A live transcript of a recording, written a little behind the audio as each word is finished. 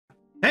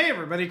Hey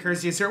everybody,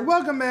 Curseius here.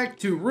 Welcome back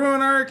to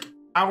Ruinarch,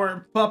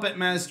 our Puppet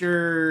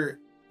Master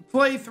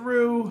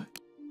playthrough.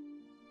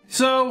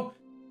 So,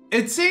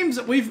 it seems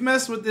that we've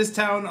messed with this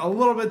town a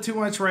little bit too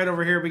much right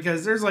over here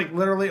because there's like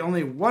literally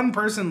only one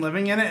person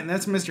living in it, and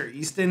that's Mr.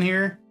 Easton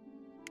here.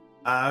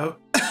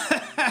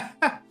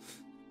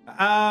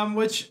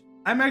 Which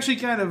I'm actually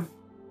kind of...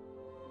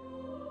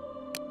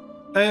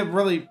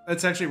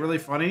 It's actually really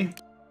funny.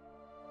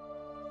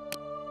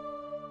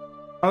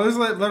 Oh, there's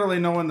literally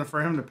no one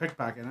for him to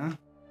pickpocket, huh?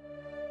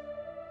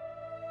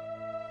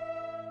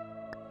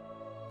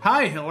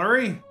 Hi,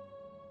 Hillary.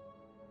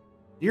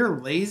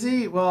 You're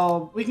lazy?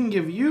 Well, we can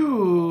give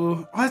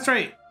you... Oh, that's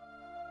right.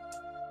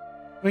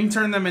 We can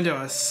turn them into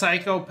a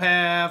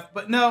psychopath.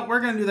 But no, we're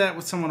going to do that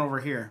with someone over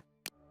here.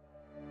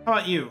 How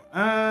about you?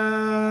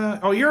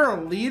 Oh, you're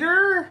a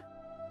leader?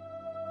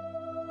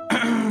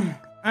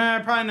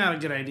 Probably not a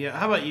good idea.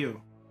 How about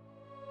you?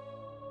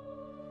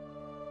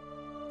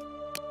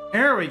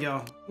 There we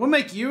go. We'll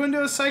make you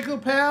into a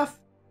psychopath.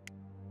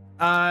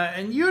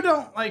 And you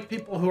don't like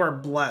people who are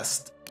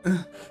blessed.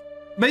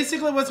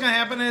 Basically, what's gonna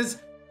happen is,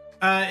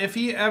 if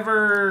he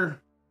ever,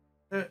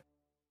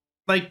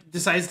 like,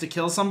 decides to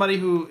kill somebody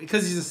who,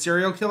 because he's a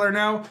serial killer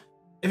now,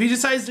 if he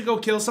decides to go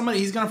kill somebody,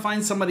 he's gonna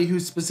find somebody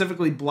who's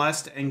specifically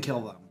blessed and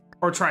kill them.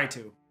 Or try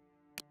to.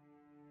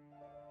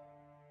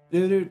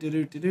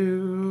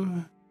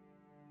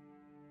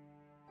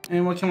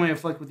 And what can we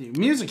afflict with you?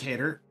 Music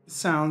hater.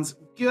 Sounds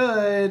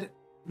good.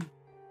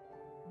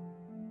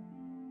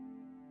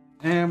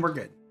 And we're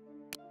good.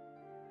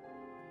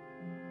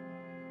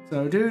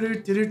 So can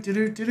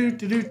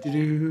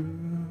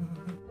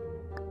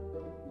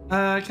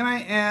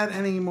I add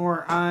any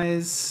more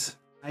eyes?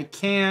 I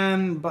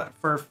can, but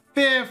for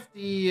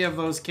 50 of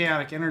those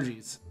chaotic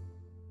energies.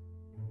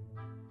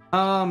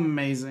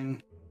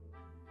 Amazing.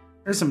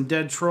 There's some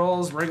dead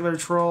trolls, regular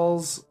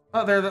trolls.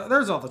 Oh,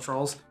 there's all the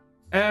trolls.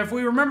 If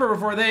we remember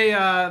before, they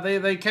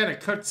kind of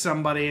cooked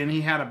somebody and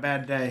he had a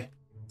bad day.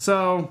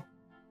 So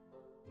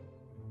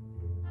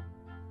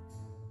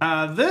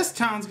this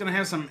town's gonna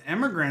have some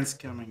immigrants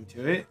coming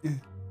to it.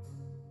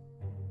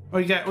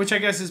 Which I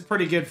guess is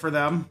pretty good for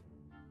them.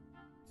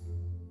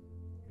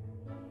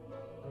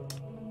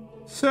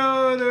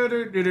 So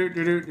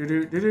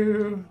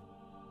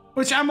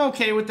which I'm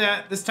okay with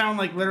that. This town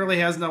like literally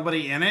has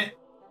nobody in it.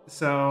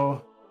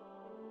 So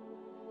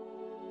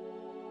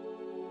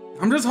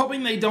I'm just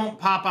hoping they don't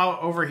pop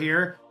out over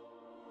here,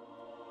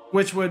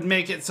 which would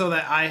make it so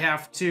that I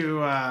have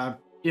to,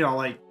 you know,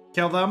 like,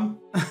 kill them.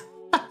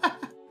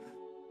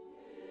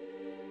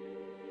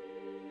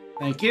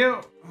 Thank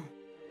you.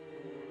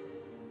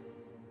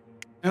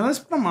 And let's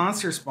put a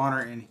monster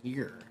spawner in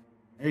here.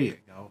 There you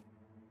go.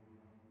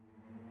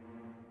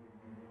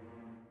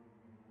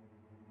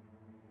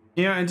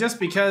 You know, and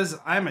just because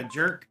I'm a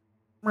jerk,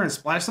 we're gonna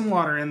splash some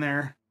water in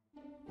there.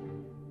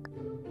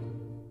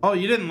 Oh,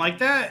 you didn't like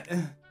that?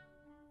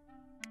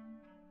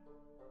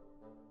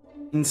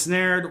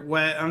 Ensnared,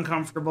 wet,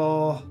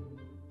 uncomfortable.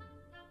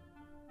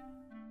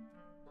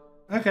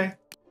 Okay.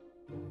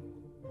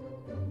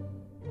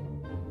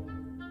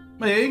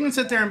 But yeah, you can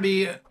sit there and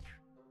be...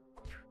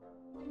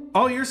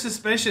 Oh, you're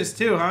suspicious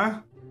too, huh?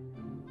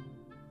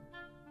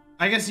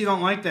 I guess you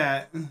don't like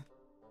that.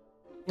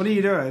 What are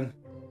you doing?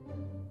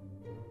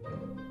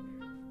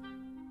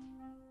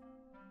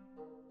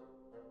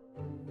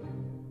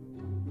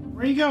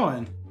 Where are you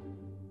going?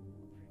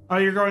 Oh,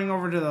 you're going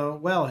over to the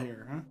well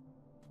here, huh?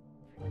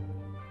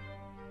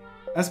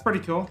 That's pretty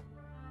cool.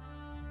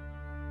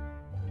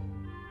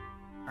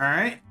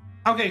 Alright.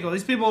 Okay, cool.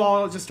 These people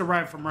all just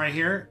arrived from right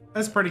here.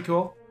 That's pretty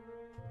cool.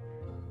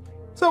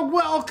 So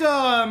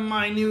welcome,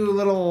 my new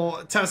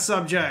little test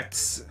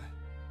subjects.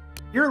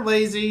 You're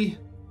lazy.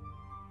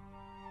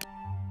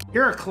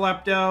 You're a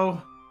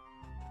klepto.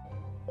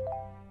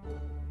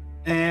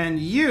 And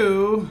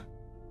you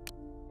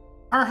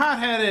are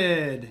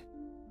hot-headed.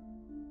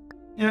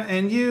 Yeah,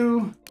 and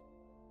you...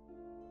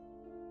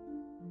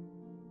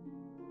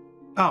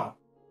 Oh.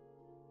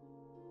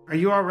 Are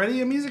you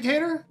already a music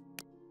hater?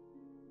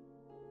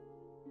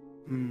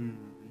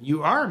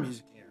 You are a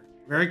music hater.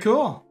 Very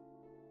cool.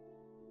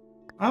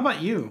 How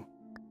about you?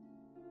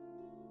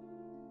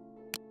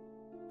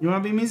 You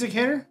want to be a music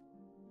hater?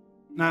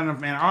 Not enough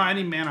mana. Oh, I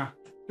need mana.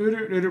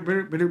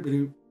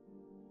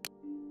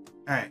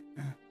 Alright.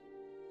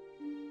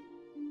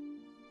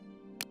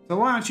 So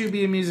why don't you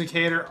be a music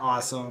hater?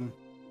 Awesome.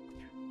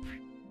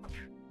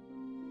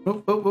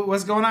 Oh,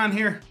 what's going on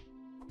here?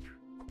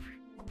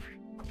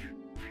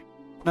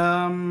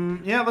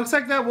 Yeah, it looks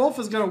like that wolf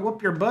is gonna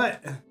whoop your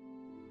butt.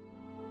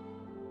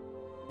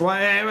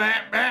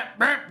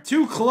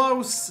 Too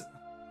close.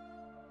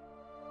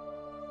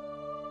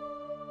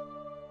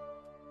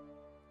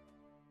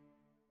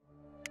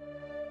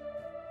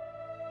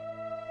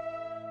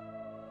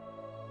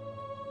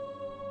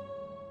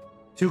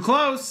 Too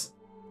close.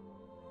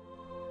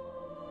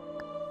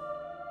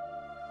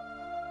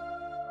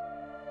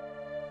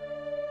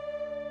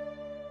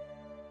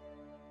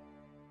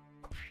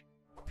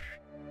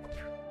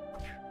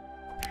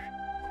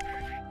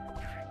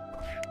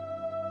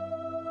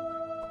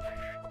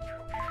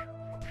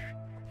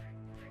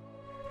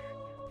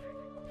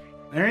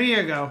 There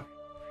you go.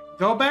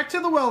 Go back to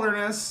the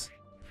wilderness.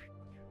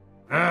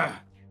 Ugh.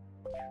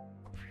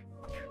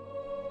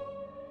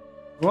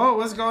 Whoa,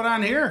 what's going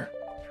on here?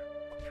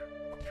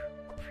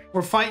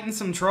 We're fighting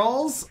some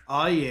trolls?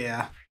 Oh,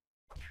 yeah.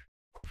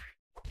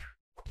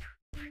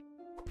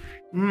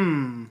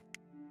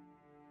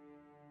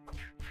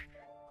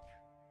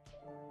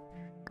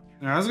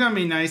 I was gonna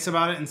be nice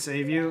about it and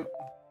save you.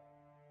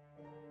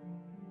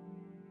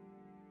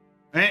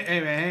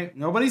 Hey.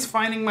 Nobody's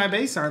finding my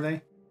base, are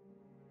they?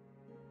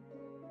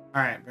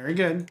 Alright, very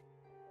good.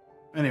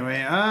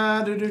 Anyway,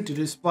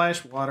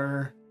 splash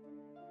water.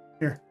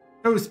 Here.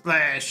 Oh,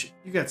 splash.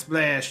 You got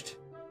splashed.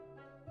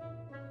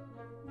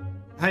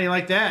 How do you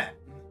like that?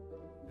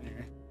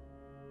 Anyway.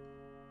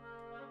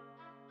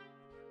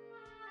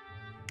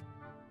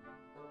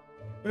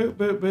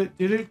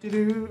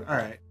 Boop.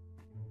 Alright.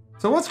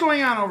 So what's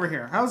going on over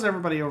here? How's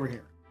everybody over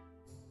here?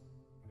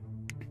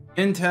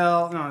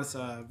 Intel, no, it's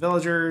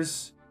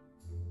villagers,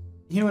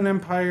 Human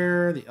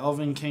Empire, the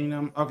Elven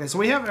Kingdom. Okay, so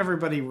we have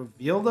everybody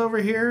revealed over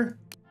here.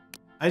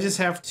 I just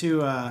have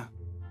to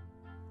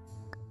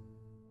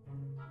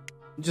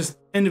just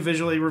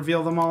individually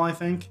reveal them all, I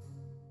think.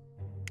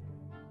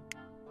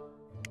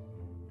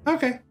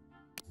 Okay.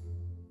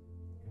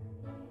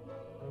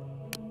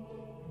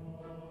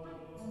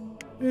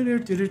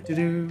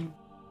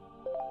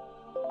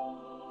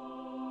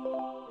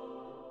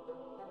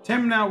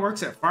 Tim now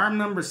works at farm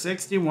number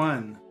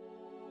 61.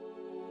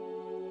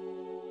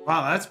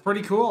 Wow, that's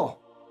pretty cool.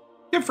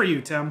 Good for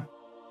you, Tim.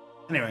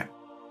 Anyway.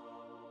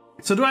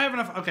 So do I have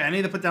enough? Okay, I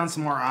need to put down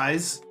some more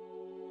eyes.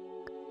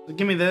 So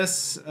give me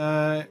this.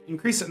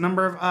 Increase the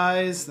number of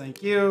eyes.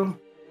 Thank you.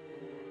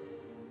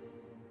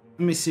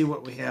 Let me see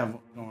what we have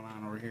going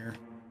on over here.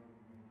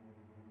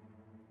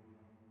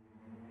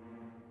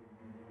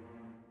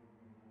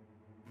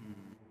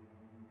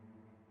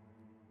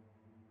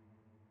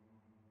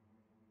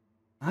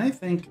 I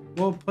think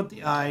we'll put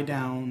the eye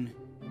down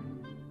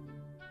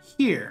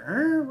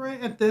here,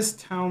 right at this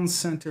town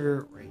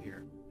center right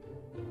here.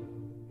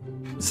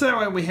 So that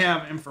way we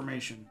have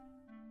information.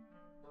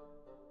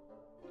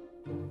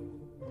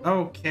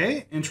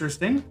 Okay,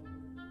 interesting.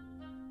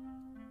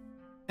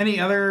 Any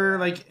other,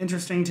 like,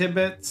 interesting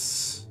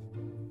tidbits?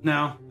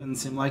 No, doesn't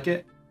seem like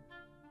it.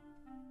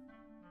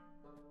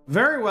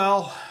 Very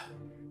well.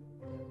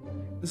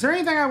 Is there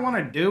anything I want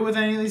to do with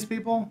any of these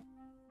people?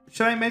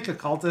 Should I make a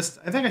cultist?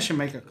 I think I should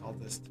make a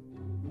cultist.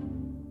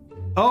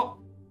 Oh,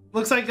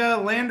 looks like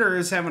Lander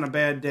is having a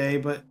bad day,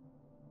 but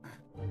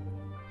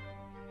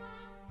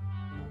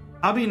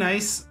I'll be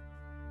nice.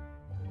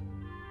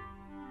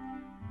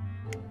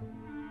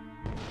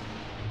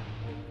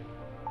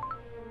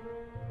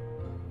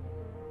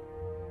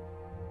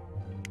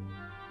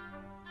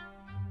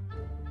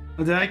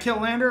 Did I kill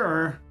Lander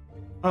or?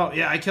 Oh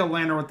yeah, I killed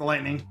Lander with the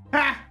lightning.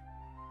 Ha!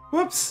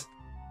 Whoops.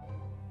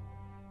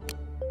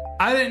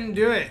 I didn't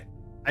do it.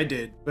 I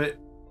did, but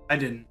I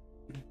didn't.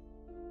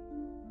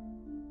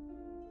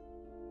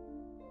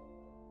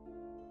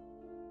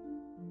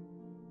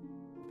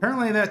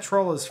 Apparently that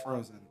troll is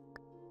frozen.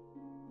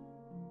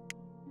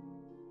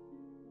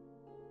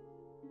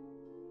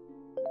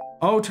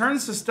 Oh,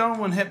 turns to stone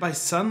when hit by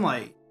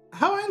sunlight.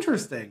 How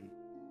interesting.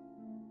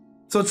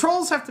 So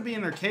trolls have to be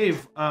in their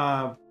cave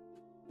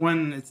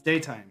when it's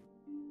daytime.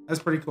 That's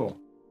pretty cool.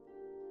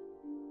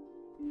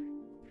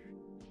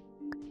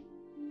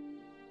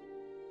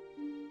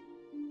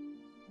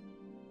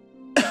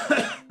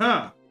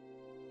 Huh.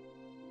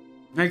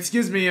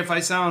 Excuse me if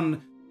I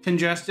sound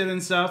congested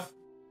and stuff.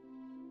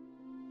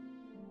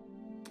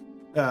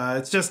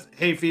 It's just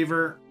hay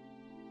fever.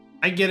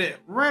 I get it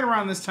right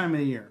around this time of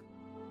the year.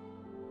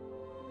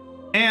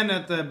 And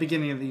at the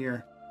beginning of the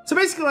year. So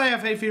basically I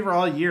have hay fever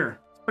all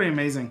year. It's pretty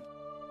amazing.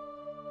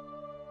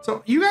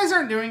 So you guys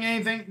aren't doing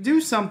anything.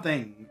 Do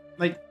something.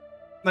 Like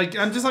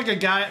I'm just like a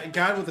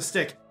guy with a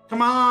stick.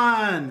 Come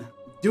on.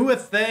 Do a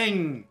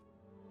thing.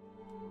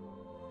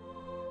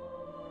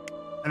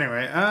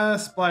 Anyway,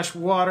 splash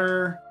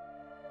water.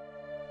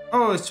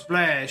 Oh, it's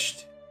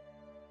splashed.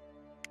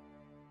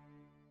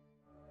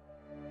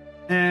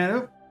 And,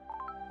 oh,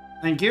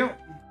 thank you.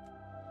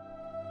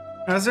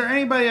 Now, is there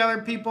anybody,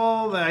 other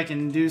people that I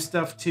can do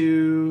stuff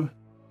to?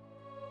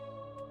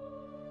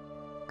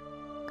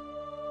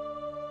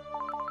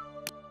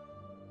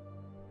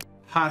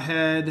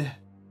 Hothead.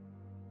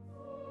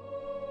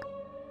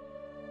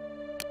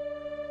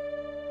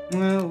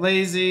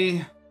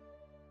 Lazy.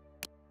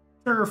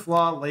 Sugar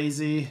flaw,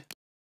 lazy.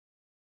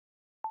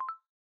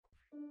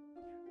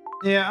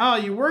 Yeah, oh,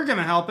 you were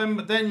gonna help him,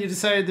 but then you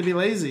decided to be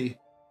lazy.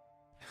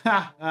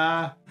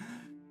 Ha.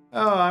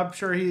 Oh, I'm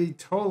sure he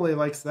totally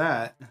likes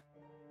that.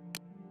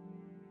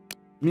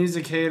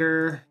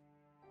 Musicator.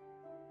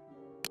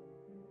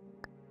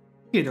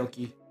 Okie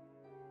dokie.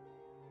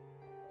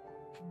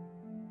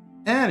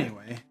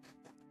 Anyway.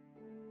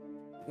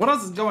 What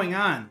else is going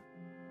on?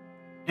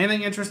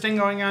 Anything interesting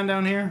going on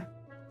down here?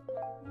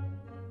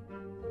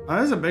 Oh,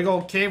 there's a big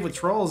old cave with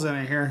trolls in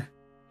it here.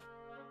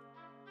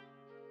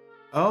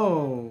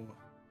 Oh.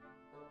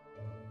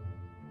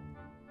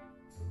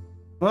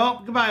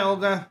 Well, goodbye,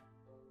 Olga.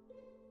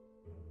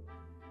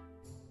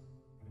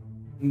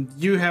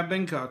 You have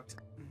been cooked.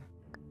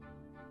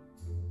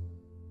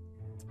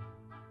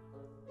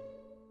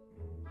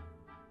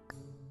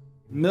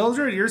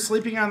 Mildred, you're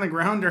sleeping on the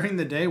ground during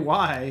the day?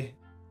 Why?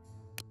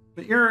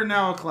 But you're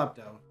now a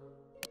klepto.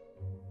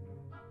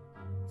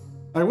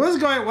 Like, what's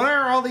going on? Why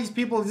are all these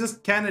people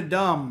just kind of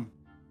dumb?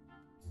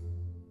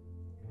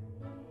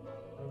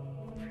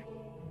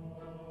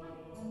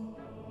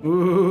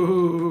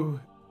 Ooh.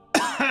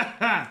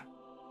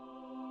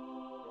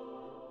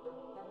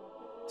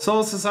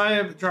 Soul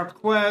Society dropped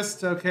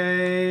quest.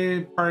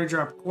 Okay. Party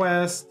dropped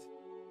quest.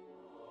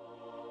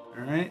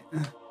 Alright.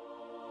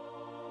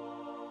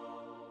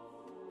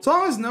 As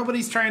long as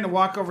nobody's trying to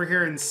walk over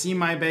here and see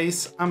my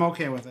base, I'm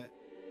okay with it.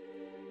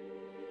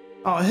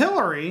 Oh,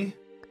 Hillary?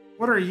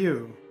 What are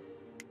you?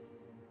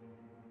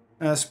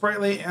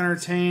 Sprightly,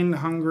 entertained,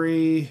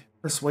 hungry,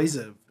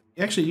 persuasive.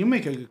 Actually, you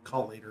make a good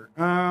cult leader.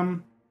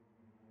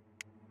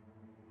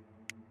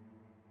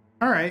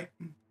 Alright.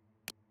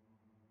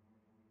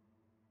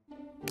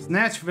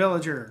 Snatch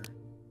villager.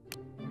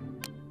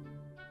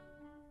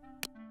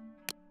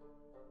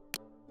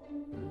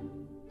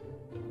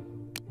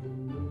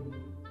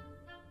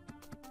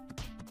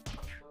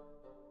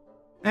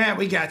 Eh,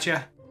 we got you.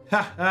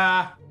 Ha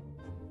ha.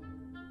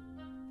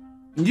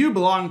 You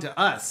belong to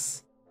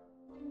us.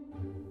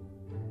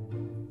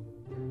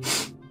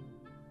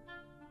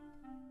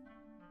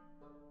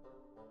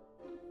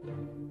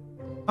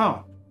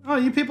 Oh. Oh,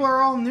 you people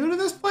are all new to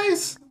this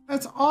place?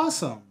 That's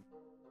awesome.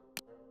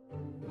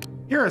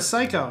 You're a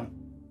psycho.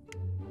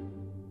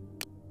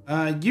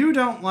 You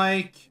don't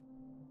like...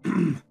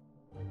 you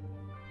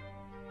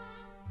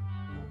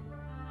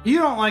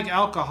don't like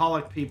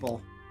alcoholic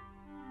people.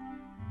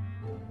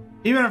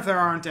 Even if there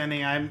aren't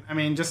any, I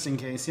mean, just in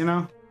case, you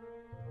know?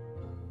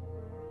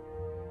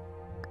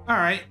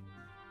 Alright.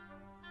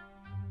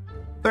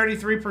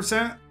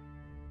 33%.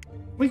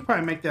 We could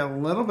probably make that a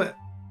little bit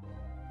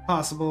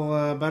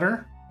possible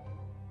better.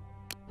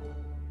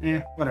 Eh,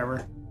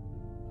 whatever.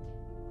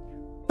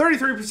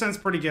 33% is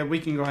pretty good. We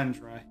can go ahead and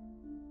try.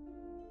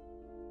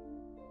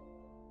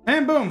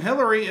 And boom,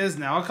 Hillary is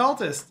now a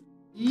cultist.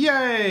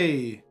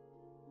 Yay!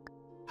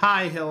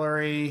 Hi,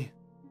 Hillary.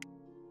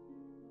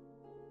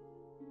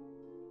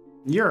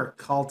 You're a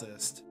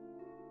cultist.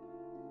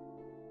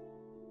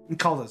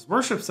 Cultist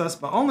worships us,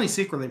 but only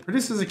secretly.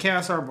 Produces a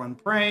chaos orb when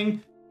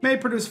praying. May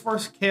produce 4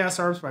 chaos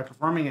orbs by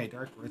performing a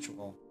dark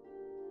ritual.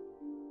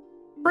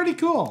 Pretty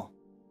cool.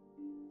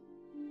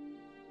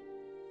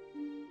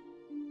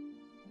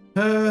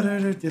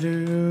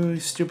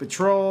 Stupid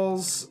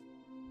trolls.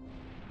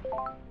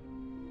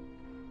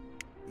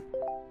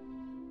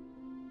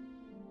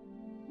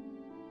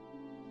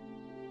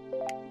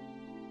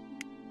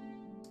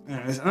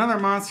 There's another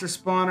monster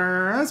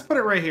spawner. Let's put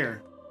it right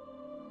here.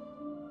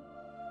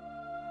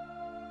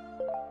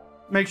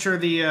 Make sure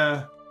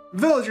the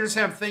villagers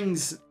have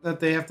things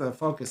that they have to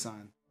focus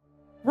on.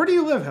 Where do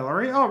you live,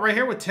 Hillary? Oh, right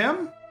here with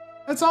Tim?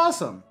 That's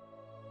awesome.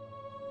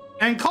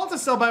 And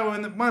cultists, though, by the way,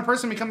 when a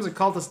person becomes a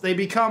cultist, they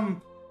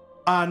become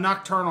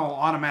nocturnal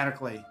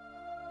automatically.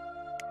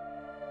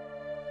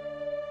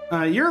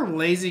 You're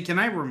lazy. Can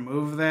I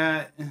remove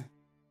that?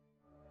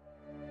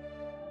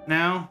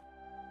 No?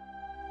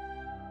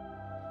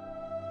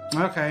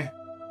 Okay.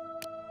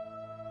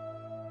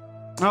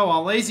 Oh,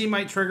 well, lazy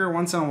might trigger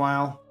once in a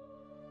while.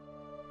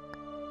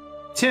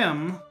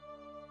 Tim.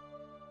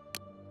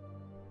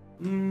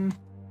 Nah,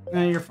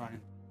 you're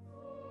fine.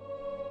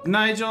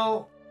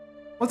 Nigel,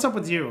 what's up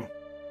with you?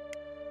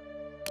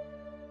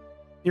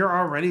 You're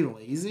already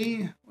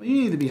lazy? Well,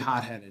 you need to be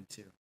hot-headed,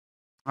 too.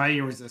 Oh,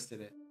 you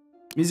resisted it.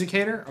 Music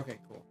hater? Okay,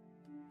 cool.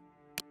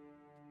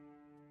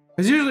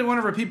 Because usually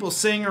whenever people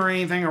sing or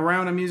anything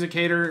around a music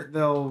hater,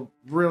 they'll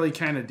really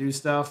kind of do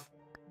stuff.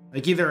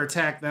 Like either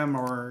attack them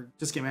or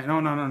just get mad. No,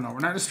 no, no, no. We're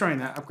not destroying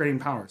that. Upgrading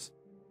powers.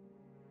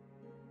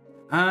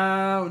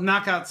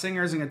 Knock out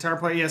singers and guitar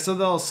players. Yeah, so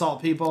they'll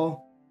assault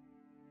people.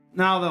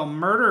 Now they'll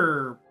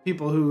murder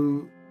people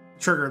who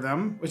trigger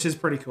them, which is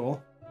pretty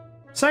cool.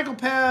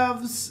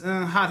 Psychopaths,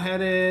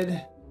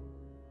 hot-headed.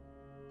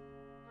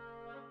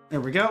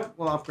 There we go.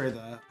 We'll upgrade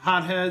the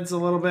hotheads a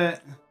little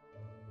bit.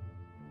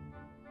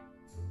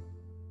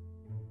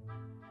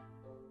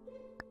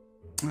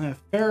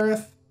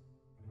 Farith.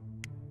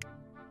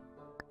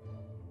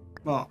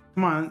 Well,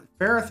 come on.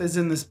 Farith is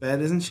in this bed,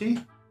 isn't she?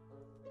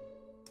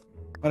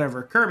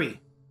 Whatever.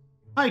 Kirby.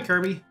 Hi,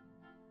 Kirby.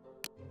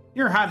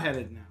 You're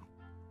hot-headed now.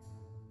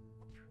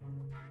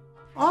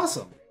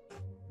 Awesome.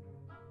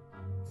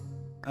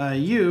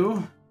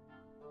 You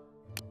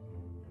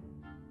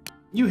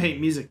hate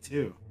music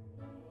too.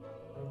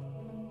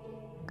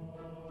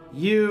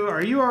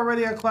 Are you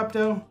already a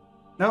klepto?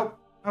 Nope.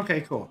 Okay,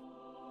 cool.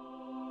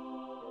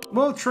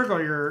 We'll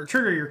trigger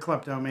your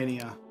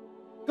kleptomania.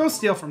 Go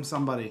steal from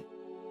somebody.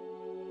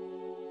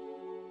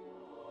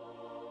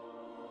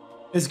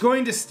 Is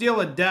going to steal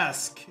a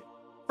desk.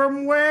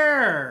 From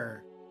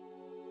where?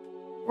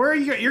 Where are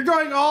you? You're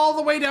going all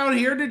the way down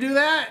here to do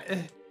that?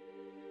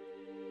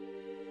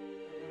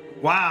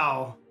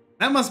 Wow.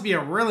 That must be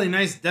a really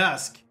nice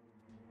desk.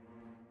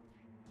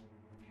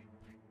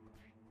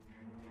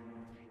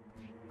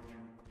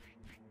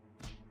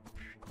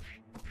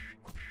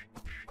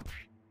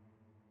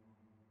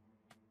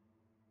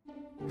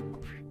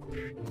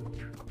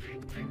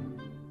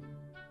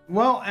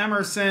 Well,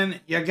 Emerson,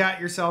 you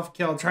got yourself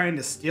killed trying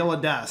to steal a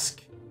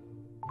desk.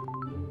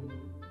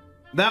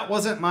 That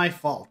wasn't my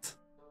fault.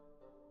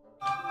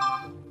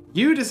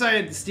 You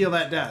decided to steal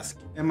that desk,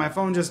 and my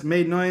phone just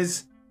made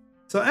noise,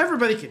 so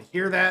everybody could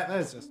hear that. That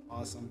is just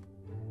awesome.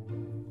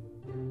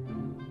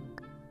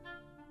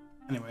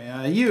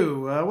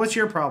 Anyway, what's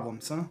your problem,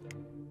 son?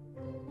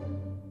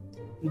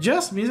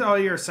 Just music? Oh,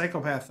 you're a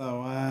psychopath,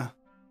 though.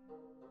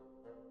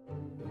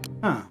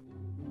 Huh.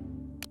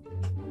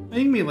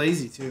 You can be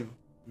lazy, too.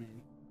 I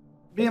mean,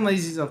 being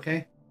lazy is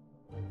okay.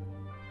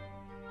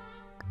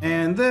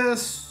 And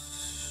this...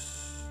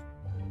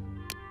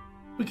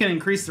 We can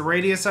increase the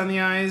radius on the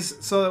eyes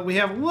so that we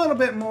have a little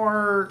bit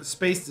more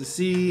space to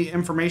see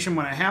information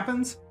when it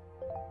happens.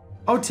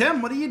 Oh,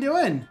 Tim, what are you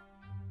doing?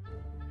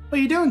 What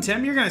are you doing,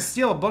 Tim? You're gonna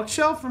steal a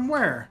bookshelf from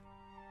where?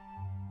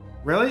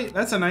 Really?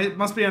 That's a nice,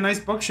 must be a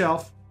nice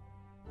bookshelf.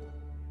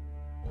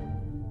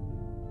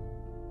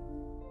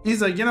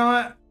 He's like, you know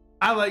what?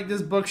 I like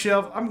this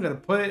bookshelf. I'm gonna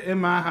put it in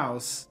my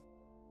house.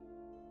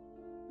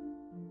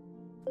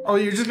 Oh,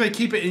 you're just gonna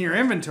keep it in your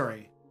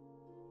inventory.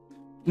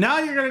 Now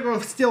you're gonna go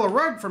steal a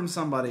rug from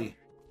somebody.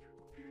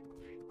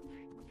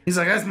 He's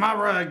like, that's my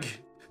rug.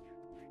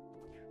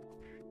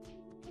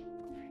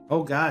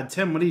 Oh God,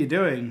 Tim, what are you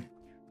doing?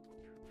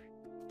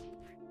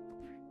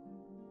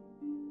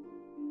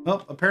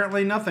 Well,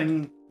 apparently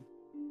nothing.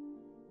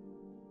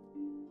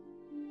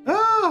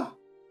 Oh!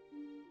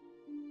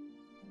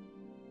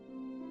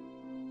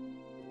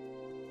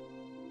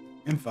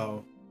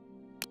 Info.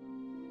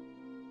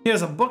 He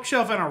has a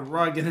bookshelf and a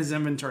rug in his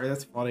inventory.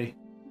 That's funny.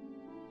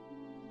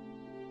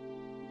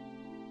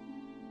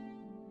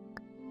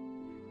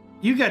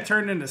 You got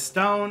turned into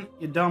stone,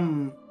 you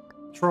dumb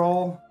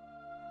troll.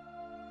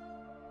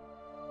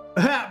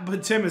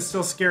 But Tim is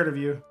still scared of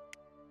you.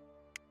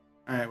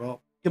 Alright,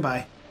 well,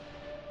 goodbye.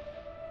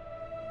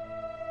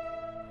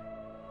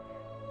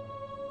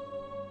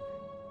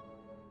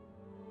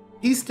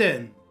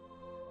 Easton.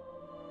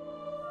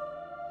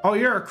 Oh,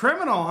 you're a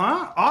criminal,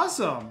 huh?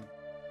 Awesome.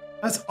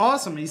 That's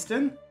awesome,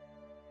 Easton.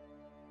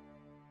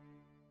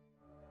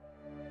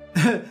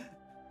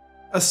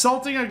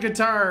 Assaulting a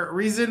guitar.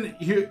 Reason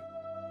you...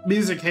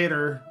 Music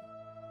hater.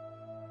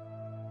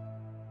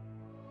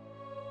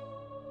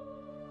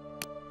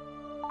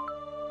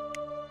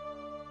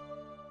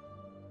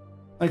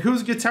 Like,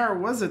 whose guitar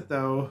was it,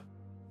 though?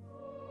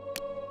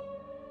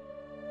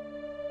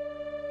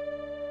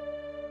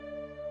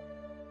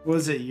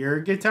 Was it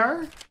your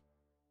guitar?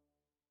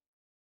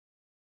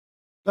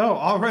 Oh,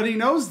 already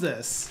knows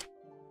this.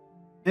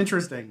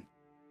 Interesting.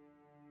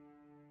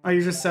 Oh,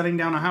 you're just setting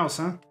down a house,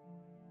 huh?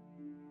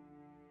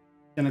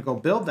 Gonna go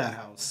build that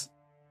house.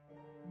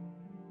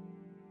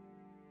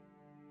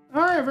 All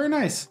right, very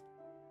nice.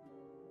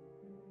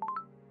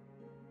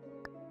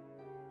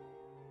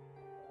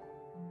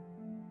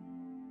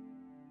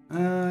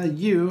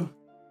 You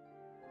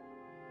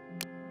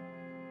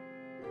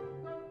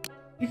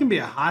can be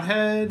a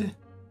hothead.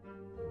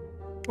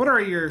 What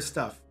are your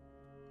stuff?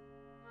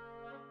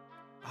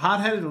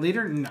 Hot-headed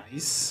leader,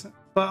 nice.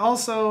 But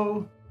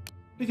also,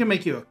 we can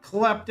make you a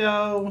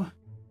klepto.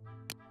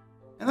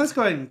 And let's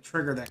go ahead and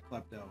trigger that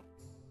klepto.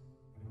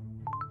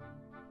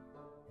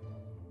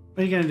 What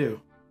are you gonna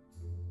do?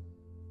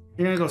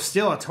 You're gonna go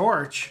steal a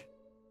torch?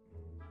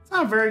 It's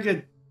not very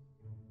good.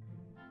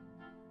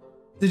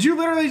 Did you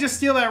literally just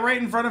steal that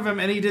right in front of him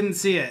and he didn't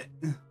see it?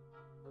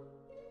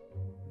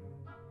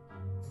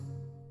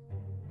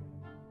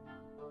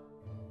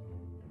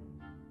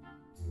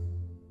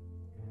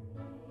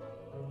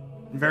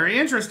 Very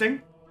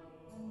interesting.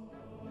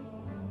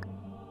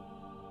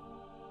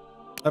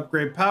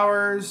 Upgrade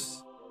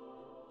powers.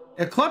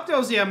 Yeah,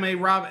 kleptos, yeah, may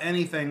rob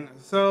anything.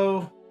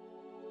 So,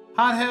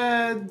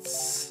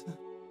 hotheads.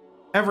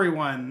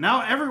 Everyone.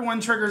 Now everyone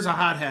triggers a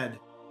hothead.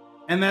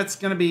 And that's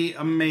going to be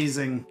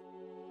amazing.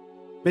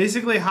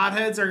 Basically,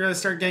 hotheads are going to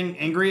start getting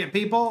angry at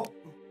people.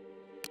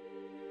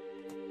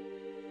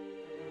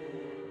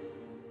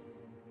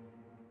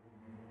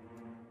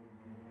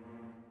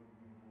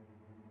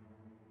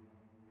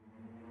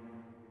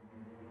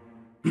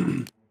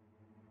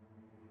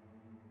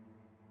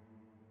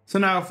 So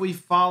now if we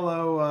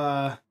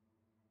follow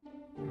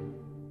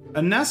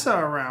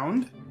Anessa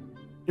around,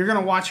 you're going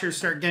to watch her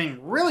start getting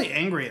really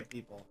angry at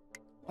people.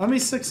 Let me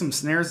stick some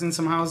snares in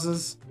some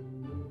houses.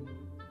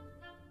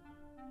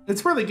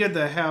 It's really good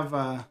to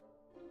have...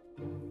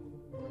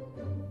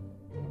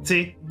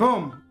 See?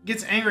 Boom!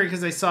 Gets angry because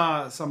they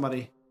saw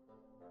somebody.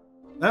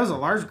 That was a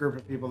large group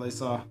of people they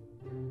saw.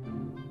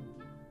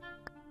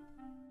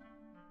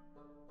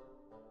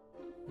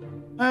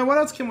 What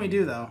else can we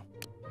do, though?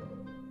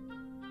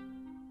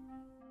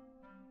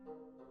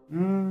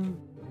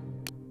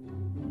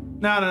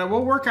 No,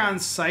 we'll work on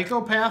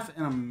Psychopath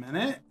in a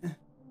minute.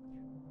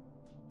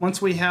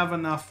 Once we have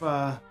enough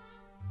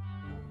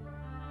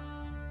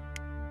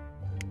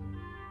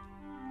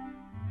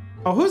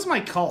Oh, who's my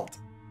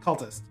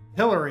cultist?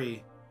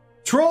 Hillary.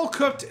 Troll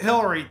cooked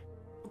Hillary.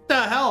 What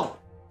the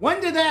hell?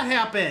 When did that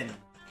happen?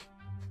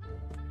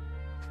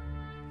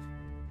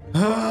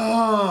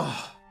 All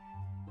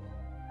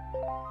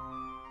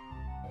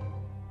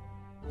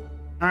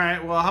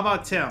right, well, how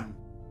about Tim?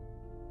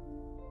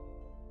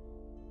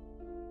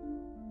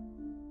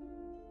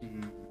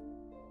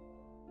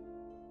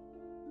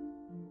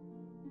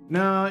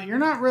 No, you're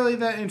not really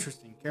that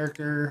interesting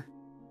character.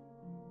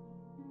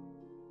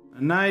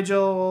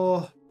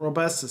 Nigel,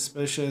 robust,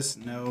 suspicious,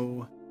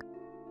 no.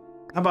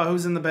 How about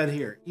who's in the bed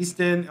here?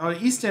 Easton. Oh,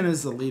 Easton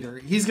is the leader.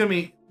 He's gonna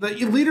be.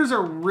 The leaders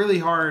are really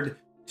hard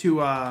to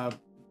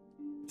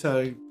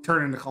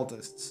turn into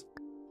cultists.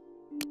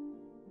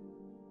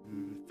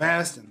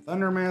 Fast and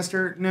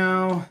Thundermaster,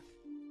 no.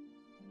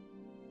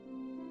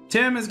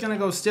 Tim is gonna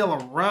go steal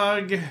a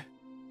rug.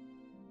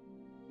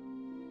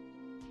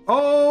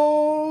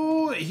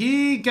 Oh,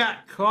 he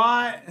got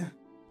caught.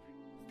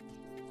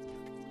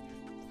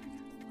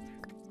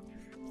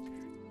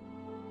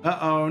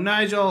 Uh-oh,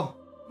 Nigel.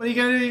 What are you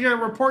gonna do? You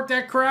gonna report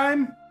that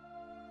crime?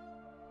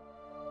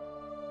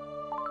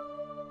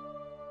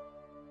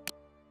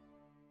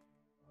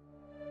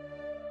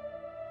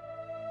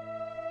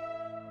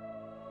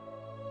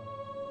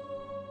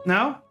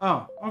 No?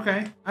 Oh,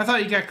 okay. I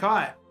thought you got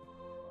caught.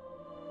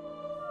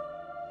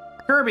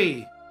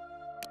 Kirby.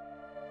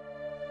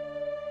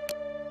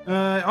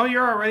 Oh,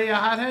 you're already a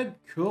hothead?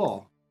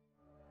 Cool.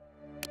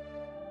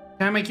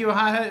 Can I make you a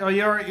hothead? Oh,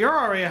 you're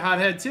already a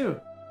hothead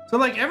too. So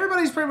like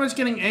everybody's pretty much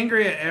getting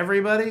angry at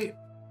everybody.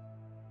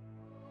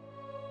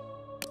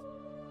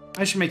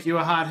 I should make you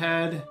a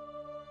hothead.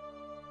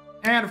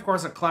 And of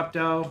course a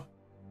klepto.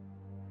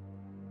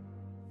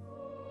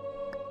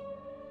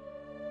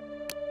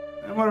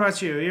 And what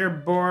about you? You're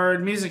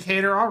bored. Music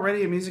hater.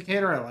 Already a music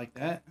hater. I like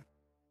that.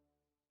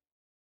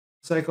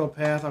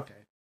 Psychopath. Okay.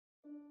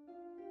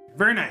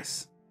 Very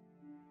nice.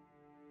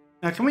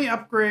 Now, can we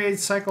upgrade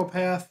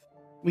Psychopath?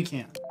 We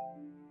can.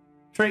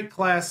 Trait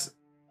class.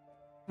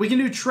 We can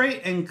do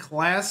trait and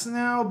class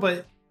now,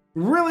 but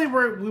really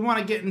we want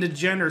to get into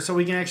gender so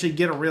we can actually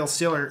get a real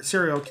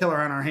serial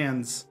killer on our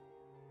hands.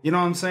 You know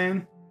what I'm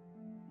saying?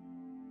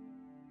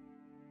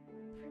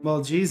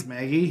 Well, geez,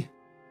 Maggie.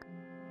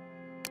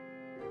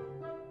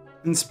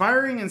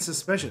 Inspiring and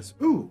suspicious.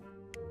 Ooh.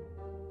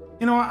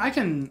 You know what? I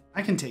can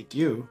take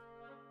you.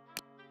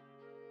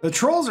 The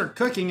trolls are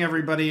cooking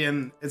everybody,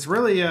 and it's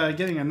really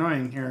getting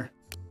annoying here.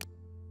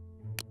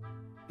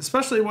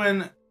 Especially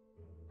when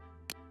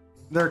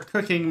they're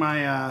cooking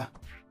my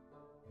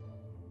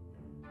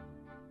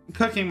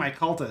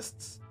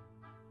cultists.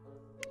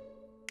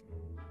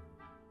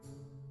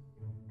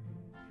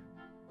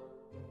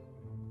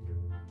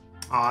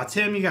 Aw,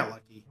 Tim, you got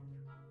lucky.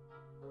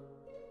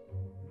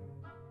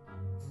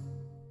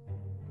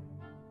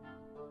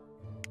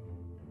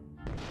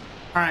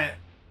 Alright,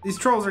 these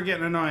trolls are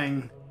getting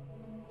annoying.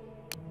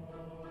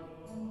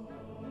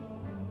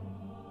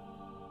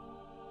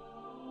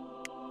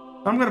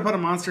 I'm gonna put a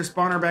monster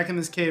spawner back in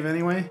this cave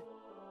anyway.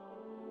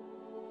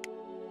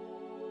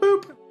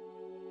 Boop!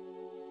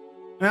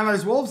 Now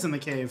there's wolves in the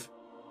cave.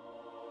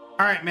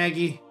 Alright,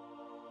 Maggie.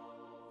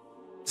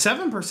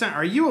 7%.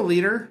 Are you a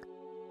leader?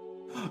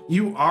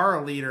 You are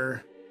a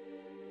leader.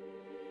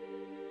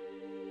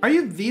 Are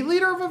you the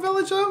leader of a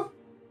village, though?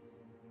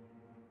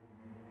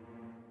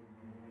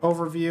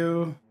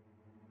 Overview.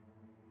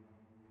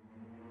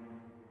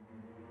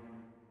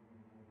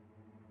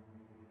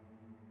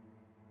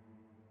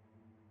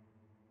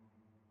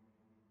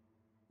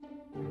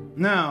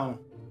 No.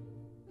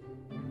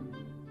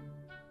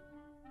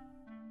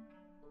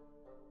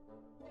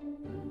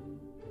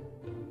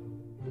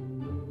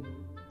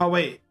 Oh,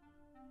 wait.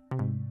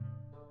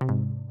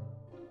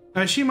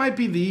 She might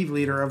be the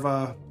leader of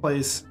a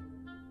place.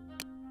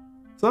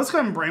 So let's go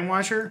ahead and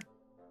brainwash her.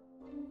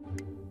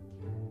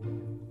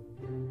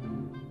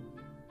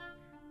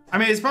 I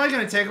mean, it's probably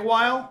going to take a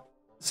while.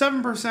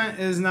 7%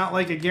 is not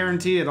like a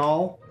guarantee at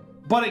all,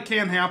 but it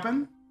can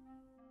happen.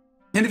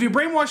 And if you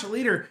brainwash a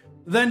leader,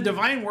 then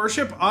divine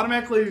worship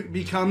automatically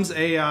becomes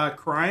a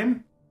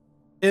crime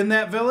in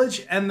that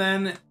village, and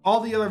then all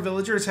the other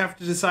villagers have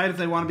to decide if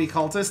they want to be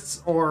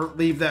cultists or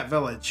leave that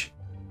village.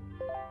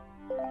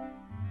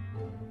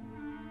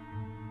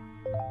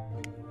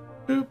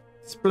 Boop,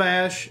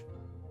 splash,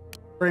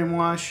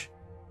 brainwash.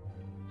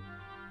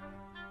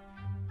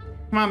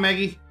 Come on,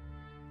 Maggie.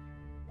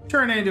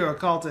 Turn into a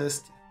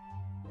cultist.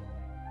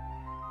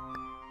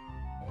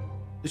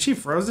 Is she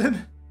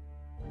frozen?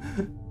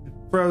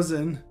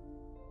 Frozen.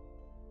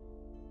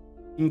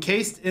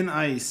 Encased in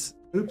ice.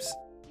 Oops.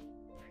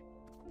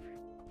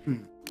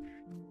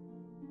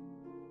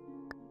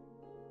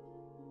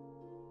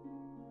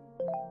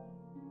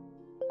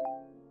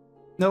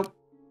 Nope.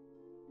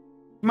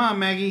 Come on,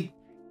 Maggie.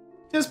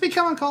 Just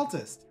become a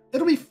cultist.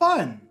 It'll be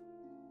fun.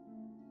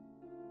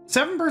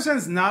 7%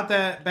 is not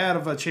that bad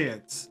of a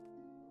chance.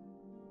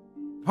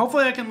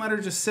 Hopefully I can let her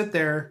just sit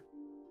there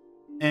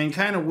and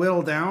kind of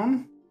whittle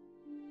down.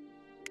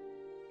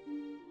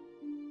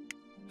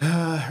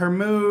 Her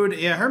mood.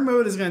 Yeah, her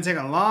mood is going to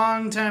take a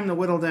long time to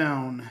whittle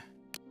down.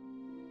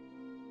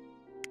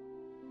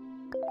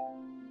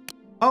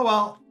 Oh,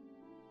 well.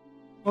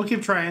 We'll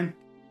keep trying.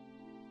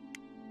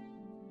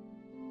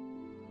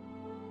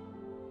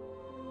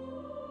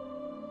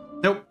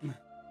 Nope.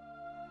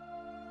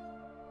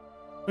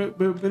 Boop,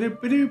 boop,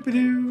 ba-doop, ba-doop,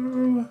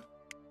 ba-doo.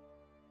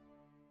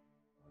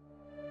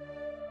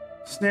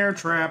 Snare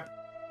trap.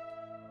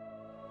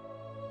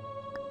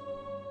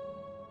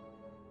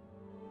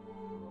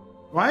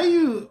 Why are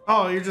you...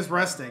 Oh, you're just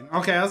resting.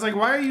 Okay, I was like,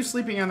 why are you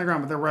sleeping on the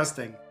ground? But they're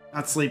resting,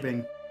 not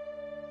sleeping.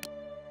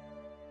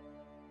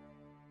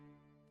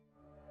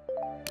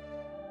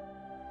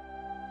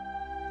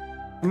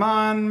 Come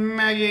on,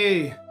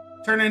 Maggie.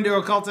 Turn into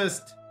a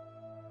cultist.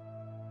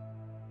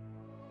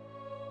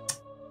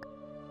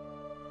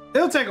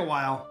 It'll take a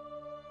while.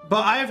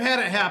 But I've had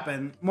it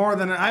happen more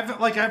than... I've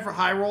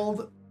high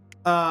rolled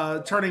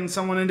turning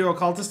someone into a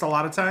cultist a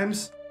lot of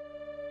times.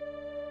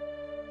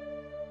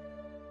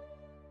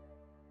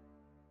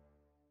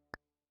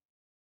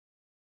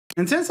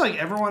 And since like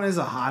everyone is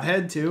a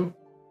hothead too,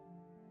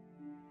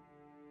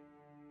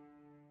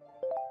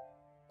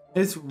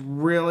 it's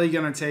really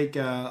gonna take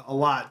a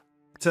lot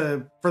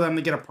for them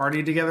to get a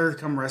party together to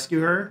come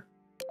rescue her.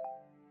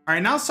 All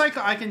right, now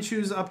Psycho, I can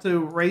choose up to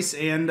race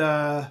and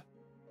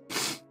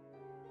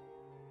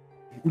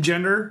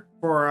gender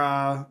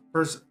for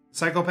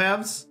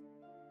psychopaths.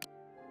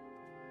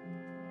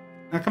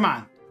 Now come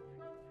on,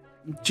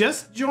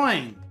 just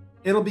join.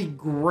 It'll be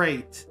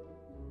great.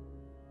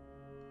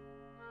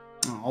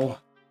 Oh,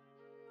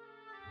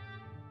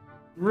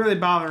 really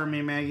bothering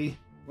me, Maggie.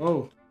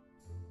 Whoa.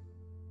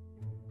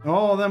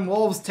 Oh, them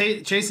wolves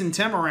chasing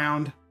Tim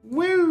around.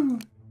 Woo!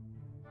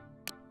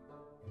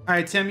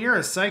 Alright, Tim, you're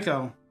a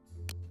psycho.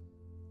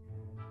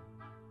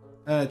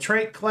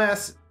 Trait,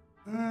 class,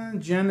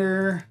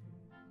 gender.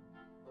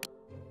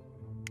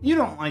 You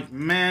don't like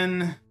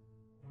men.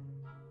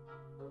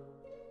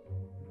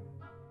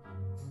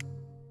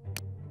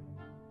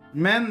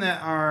 Men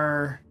that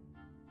are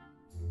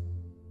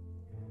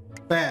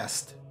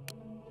fast.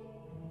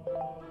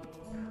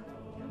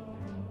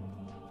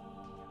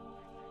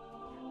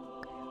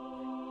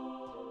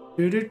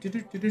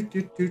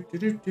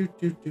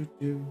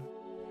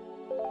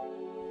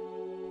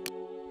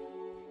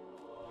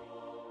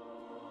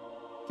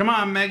 Come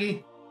on,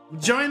 Maggie.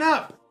 Join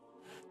up.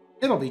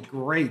 It'll be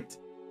great.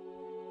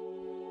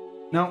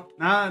 No,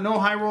 no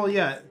high roll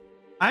yet.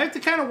 I have to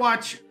kind of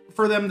watch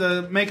for them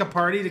to make a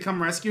party to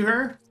come rescue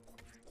her.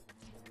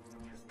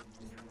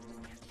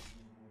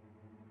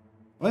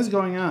 What is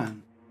going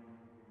on?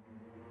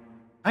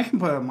 I can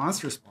put a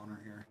monster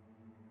spawner here.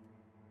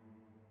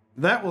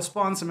 That will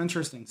spawn some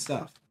interesting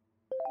stuff.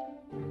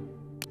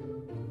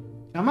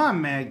 Come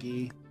on,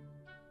 Maggie.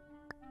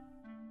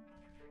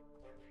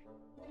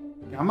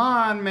 Come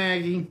on,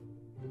 Maggie.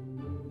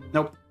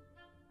 Nope.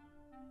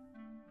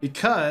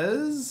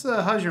 Because,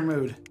 how's your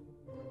mood?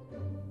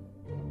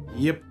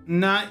 Yep,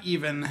 not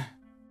even.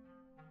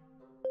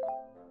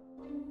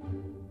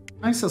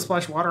 I can still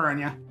splash water on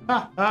you.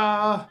 Ha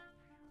ha.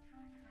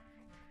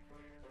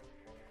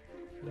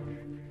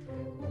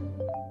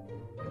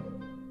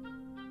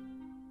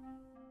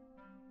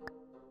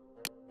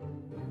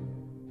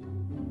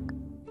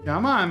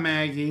 Come on,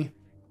 Maggie.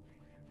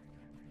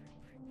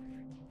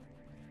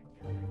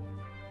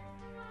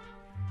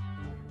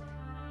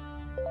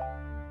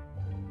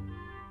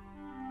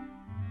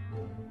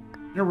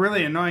 You're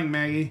really annoying,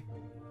 Maggie.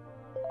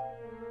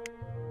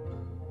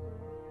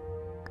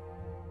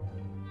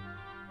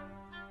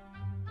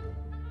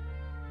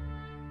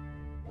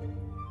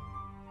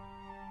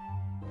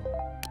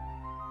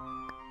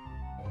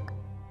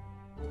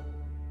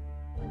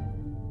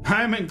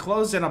 I'm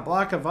enclosed in a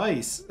block of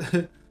ice.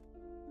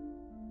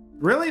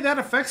 Really? That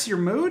affects your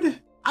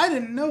mood? I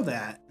didn't know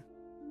that.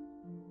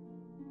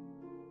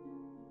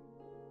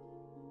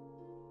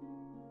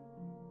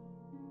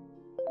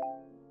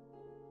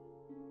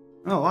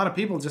 Oh, a lot of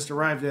people just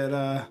arrived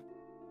at,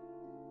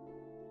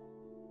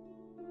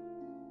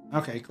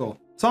 Okay, cool.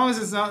 As long as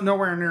it's not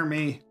nowhere near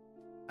me,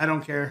 I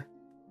don't care.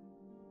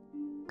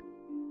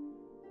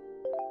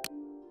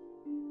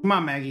 Come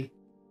on, Maggie.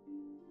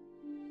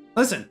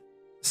 Listen,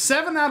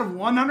 7 out of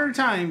 100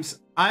 times,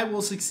 I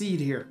will succeed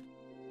here.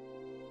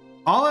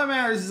 All that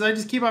matters is I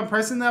just keep on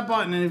pressing that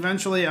button and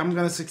eventually I'm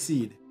gonna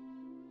succeed.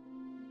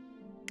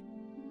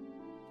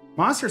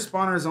 Monster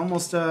spawner is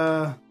almost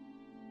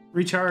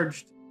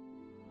recharged.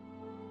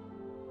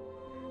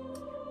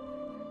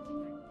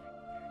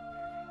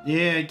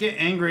 Yeah, get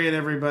angry at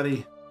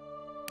everybody.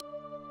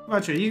 How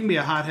about you? You can be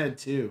a hothead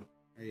too.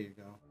 There you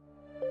go.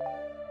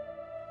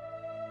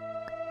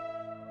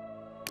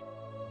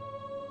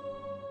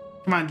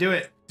 Come on, do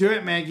it. Do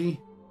it, Maggie.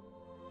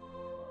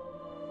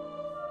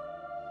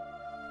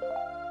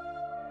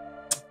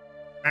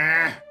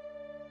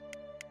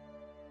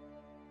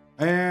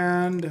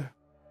 And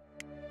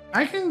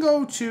I can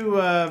go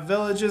to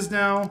villages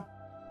now.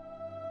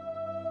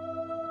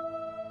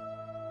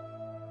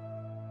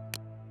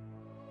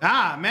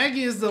 Ah,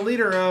 Maggie is the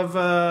leader of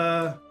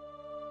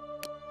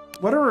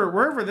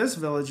wherever this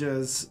village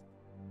is.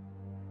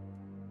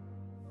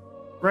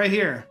 Right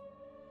here.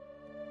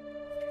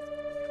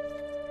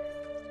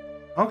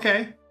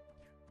 Okay.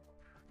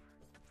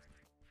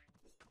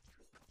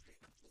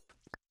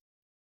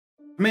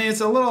 I mean,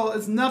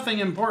 it's nothing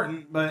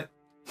important, but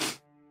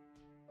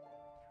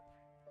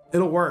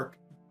it'll work.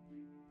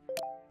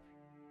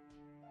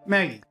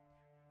 Maggie,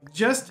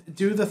 just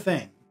do the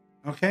thing,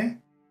 okay?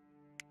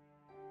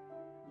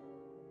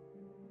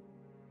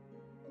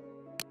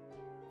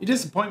 You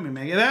disappoint me,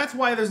 Maggie. That's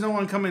why there's no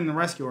one coming to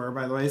rescue her,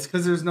 by the way. It's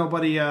because there's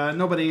nobody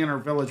in her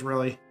village,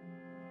 really.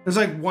 There's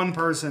like one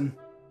person,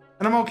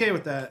 and I'm okay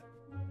with that.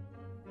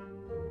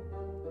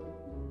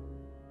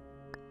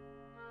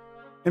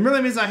 It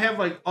really means I have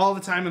like all the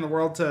time in the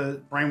world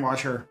to brainwash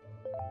her.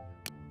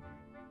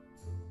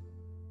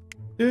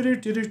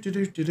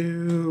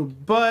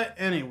 But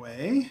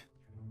anyway.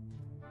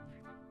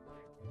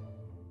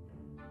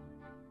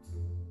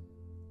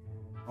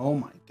 Oh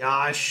my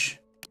gosh.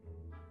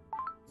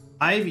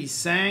 Ivy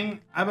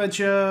sang. I bet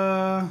you.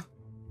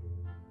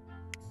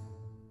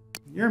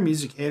 You're a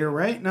music hater,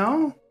 right?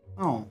 No?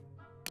 Oh.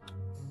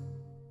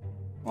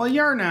 Well,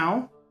 you are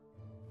now.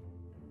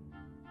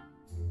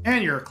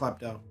 And you're a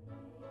klepto.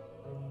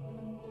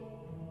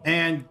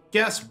 And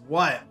guess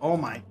what? Oh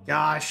my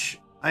gosh.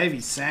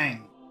 Ivy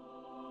sang.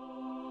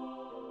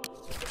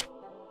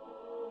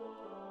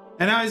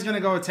 And now he's gonna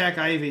go attack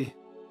Ivy.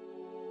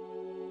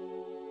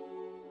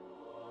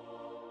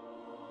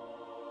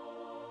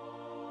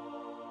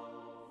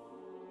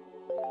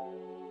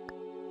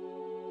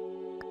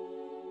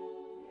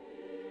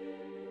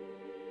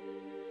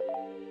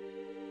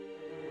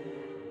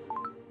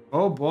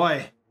 Oh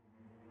boy.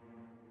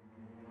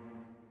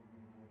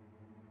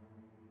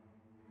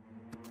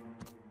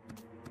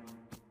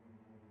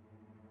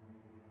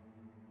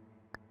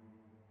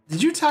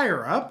 Did you tie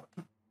her up?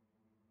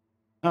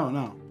 Oh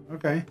no.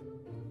 Okay.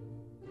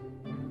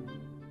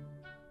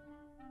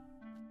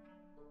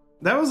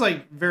 That was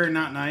like very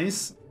not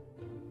nice.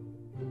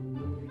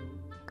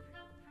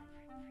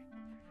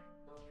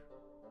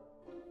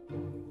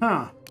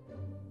 Huh.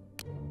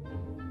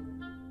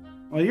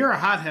 Well, you're a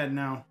hothead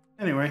now.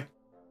 Anyway.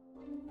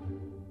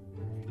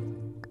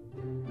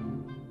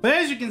 But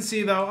as you can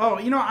see though, oh,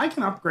 you know, I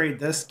can upgrade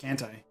this,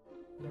 can't I?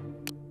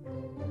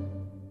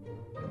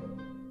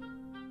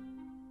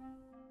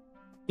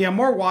 Yeah,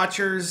 more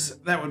watchers.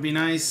 That would be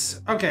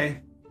nice.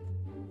 Okay.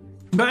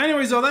 But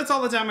anyways, though, that's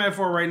all the time I have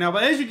for right now.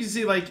 But as you can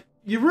see, like,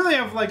 you really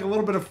have, like, a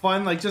little bit of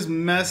fun, like, just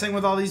messing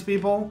with all these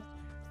people.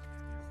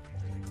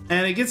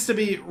 And it gets to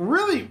be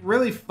really,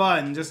 really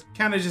fun. Just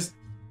kind of just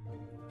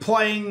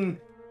playing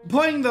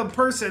the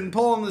person,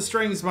 pulling the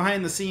strings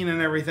behind the scene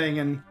and everything.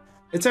 And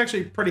it's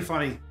actually pretty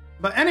funny.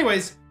 But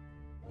anyways,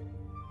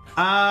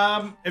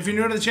 if you're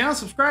new to the channel,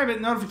 subscribe, hit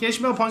the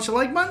notification bell, punch the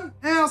like button,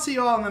 and I'll see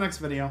you all in the next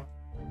video.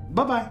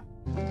 Bye-bye.